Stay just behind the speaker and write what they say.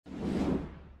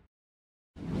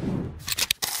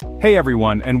Hey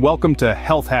everyone, and welcome to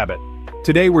Health Habit.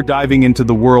 Today we're diving into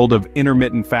the world of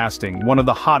intermittent fasting, one of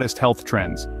the hottest health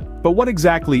trends. But what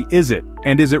exactly is it,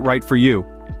 and is it right for you?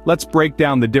 Let's break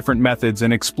down the different methods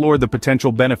and explore the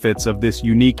potential benefits of this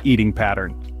unique eating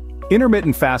pattern.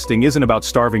 Intermittent fasting isn't about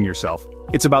starving yourself,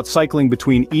 it's about cycling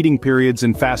between eating periods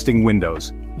and fasting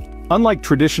windows. Unlike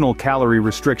traditional calorie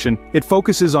restriction, it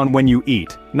focuses on when you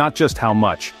eat, not just how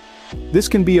much. This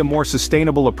can be a more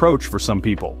sustainable approach for some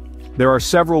people. There are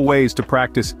several ways to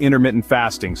practice intermittent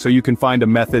fasting, so you can find a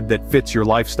method that fits your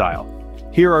lifestyle.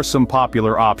 Here are some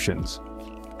popular options.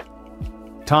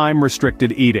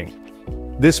 Time-restricted eating.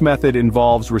 This method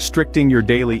involves restricting your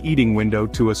daily eating window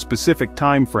to a specific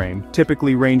time frame,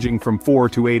 typically ranging from 4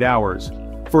 to 8 hours.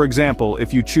 For example,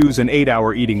 if you choose an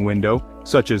 8-hour eating window,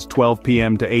 such as 12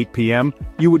 p.m. to 8 p.m.,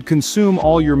 you would consume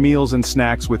all your meals and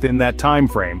snacks within that time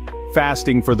frame,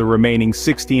 fasting for the remaining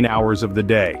 16 hours of the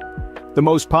day. The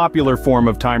most popular form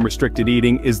of time-restricted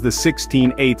eating is the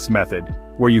 16/8 method,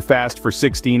 where you fast for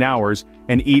 16 hours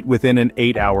and eat within an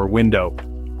 8-hour window.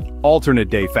 Alternate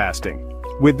day fasting.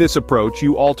 With this approach,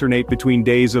 you alternate between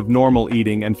days of normal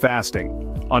eating and fasting.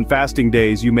 On fasting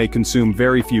days, you may consume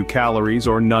very few calories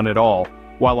or none at all,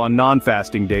 while on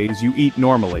non-fasting days you eat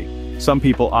normally. Some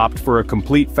people opt for a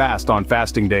complete fast on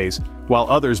fasting days, while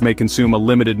others may consume a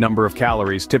limited number of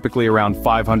calories, typically around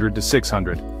 500 to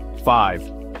 600.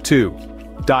 5.2.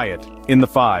 Diet. In the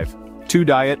 5.2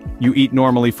 diet, you eat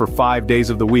normally for 5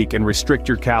 days of the week and restrict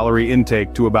your calorie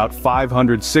intake to about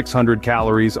 500-600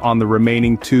 calories on the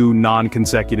remaining 2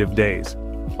 non-consecutive days.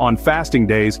 On fasting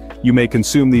days, you may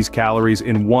consume these calories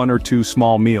in 1 or 2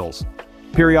 small meals.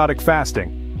 Periodic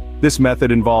fasting. This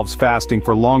method involves fasting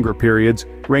for longer periods,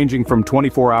 ranging from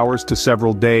 24 hours to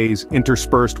several days,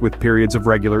 interspersed with periods of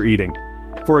regular eating.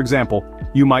 For example,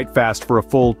 you might fast for a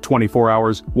full 24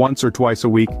 hours once or twice a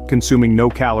week, consuming no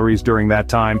calories during that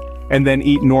time, and then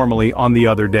eat normally on the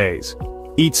other days.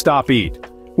 Eat, stop, eat.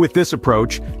 With this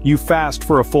approach, you fast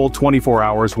for a full 24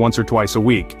 hours once or twice a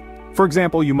week. For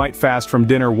example, you might fast from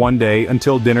dinner one day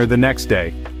until dinner the next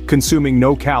day, consuming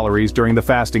no calories during the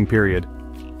fasting period.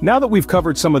 Now that we've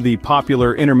covered some of the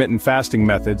popular intermittent fasting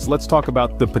methods, let's talk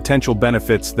about the potential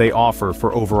benefits they offer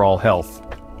for overall health.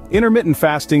 Intermittent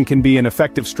fasting can be an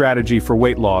effective strategy for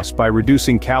weight loss by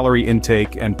reducing calorie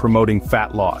intake and promoting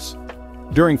fat loss.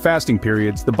 During fasting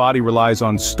periods, the body relies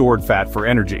on stored fat for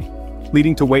energy,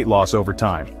 leading to weight loss over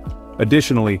time.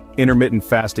 Additionally, intermittent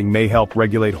fasting may help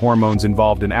regulate hormones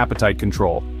involved in appetite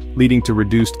control, leading to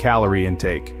reduced calorie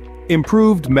intake.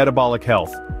 Improved metabolic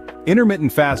health.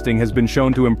 Intermittent fasting has been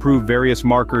shown to improve various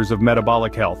markers of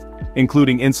metabolic health,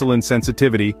 including insulin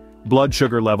sensitivity, blood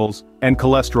sugar levels, and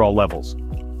cholesterol levels.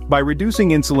 By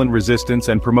reducing insulin resistance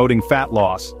and promoting fat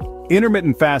loss,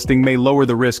 intermittent fasting may lower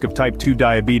the risk of type 2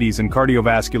 diabetes and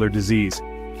cardiovascular disease.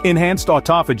 Enhanced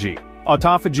autophagy.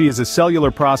 Autophagy is a cellular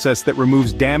process that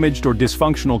removes damaged or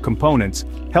dysfunctional components,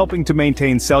 helping to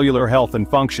maintain cellular health and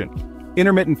function.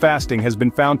 Intermittent fasting has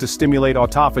been found to stimulate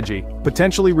autophagy,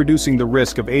 potentially reducing the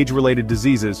risk of age-related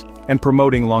diseases and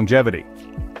promoting longevity.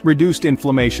 Reduced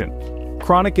inflammation.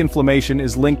 Chronic inflammation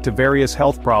is linked to various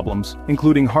health problems,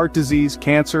 including heart disease,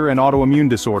 cancer, and autoimmune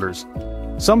disorders.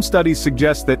 Some studies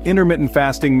suggest that intermittent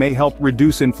fasting may help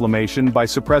reduce inflammation by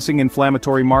suppressing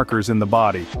inflammatory markers in the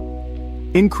body.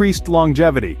 Increased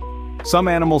longevity. Some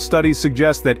animal studies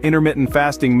suggest that intermittent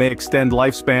fasting may extend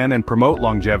lifespan and promote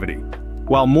longevity.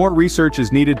 While more research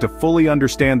is needed to fully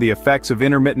understand the effects of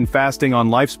intermittent fasting on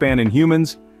lifespan in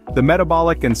humans, the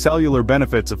metabolic and cellular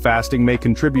benefits of fasting may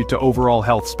contribute to overall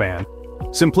health span.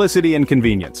 Simplicity and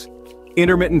convenience.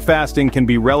 Intermittent fasting can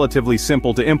be relatively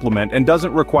simple to implement and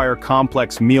doesn't require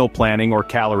complex meal planning or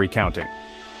calorie counting.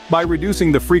 By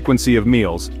reducing the frequency of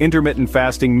meals, intermittent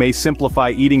fasting may simplify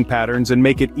eating patterns and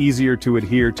make it easier to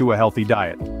adhere to a healthy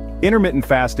diet. Intermittent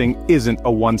fasting isn't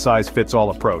a one-size-fits-all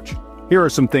approach. Here are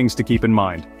some things to keep in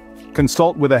mind.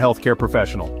 Consult with a healthcare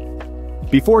professional.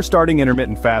 Before starting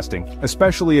intermittent fasting,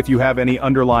 especially if you have any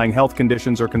underlying health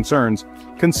conditions or concerns,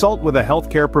 consult with a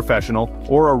healthcare professional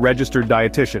or a registered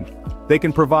dietitian. They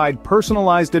can provide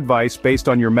personalized advice based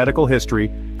on your medical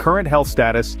history, current health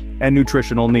status, and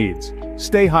nutritional needs.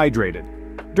 Stay hydrated.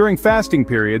 During fasting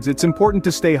periods, it's important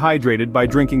to stay hydrated by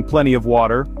drinking plenty of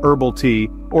water, herbal tea,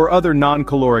 or other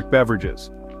non-caloric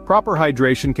beverages. Proper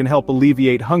hydration can help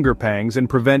alleviate hunger pangs and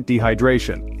prevent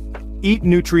dehydration. Eat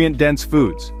nutrient-dense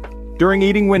foods. During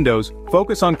eating windows,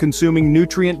 focus on consuming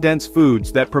nutrient-dense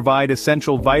foods that provide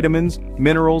essential vitamins,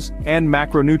 minerals, and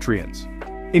macronutrients.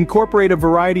 Incorporate a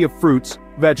variety of fruits,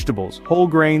 vegetables, whole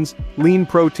grains, lean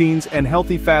proteins, and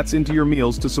healthy fats into your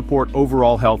meals to support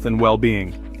overall health and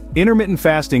well-being. Intermittent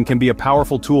fasting can be a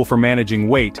powerful tool for managing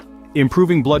weight,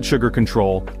 improving blood sugar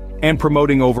control, and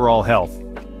promoting overall health.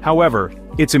 However,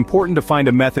 it's important to find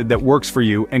a method that works for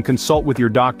you and consult with your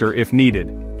doctor if needed.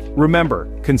 Remember,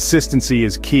 consistency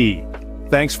is key.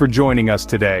 Thanks for joining us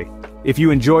today. If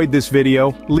you enjoyed this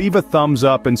video, leave a thumbs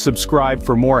up and subscribe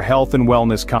for more health and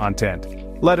wellness content.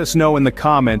 Let us know in the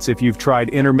comments if you've tried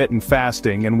intermittent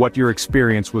fasting and what your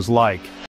experience was like.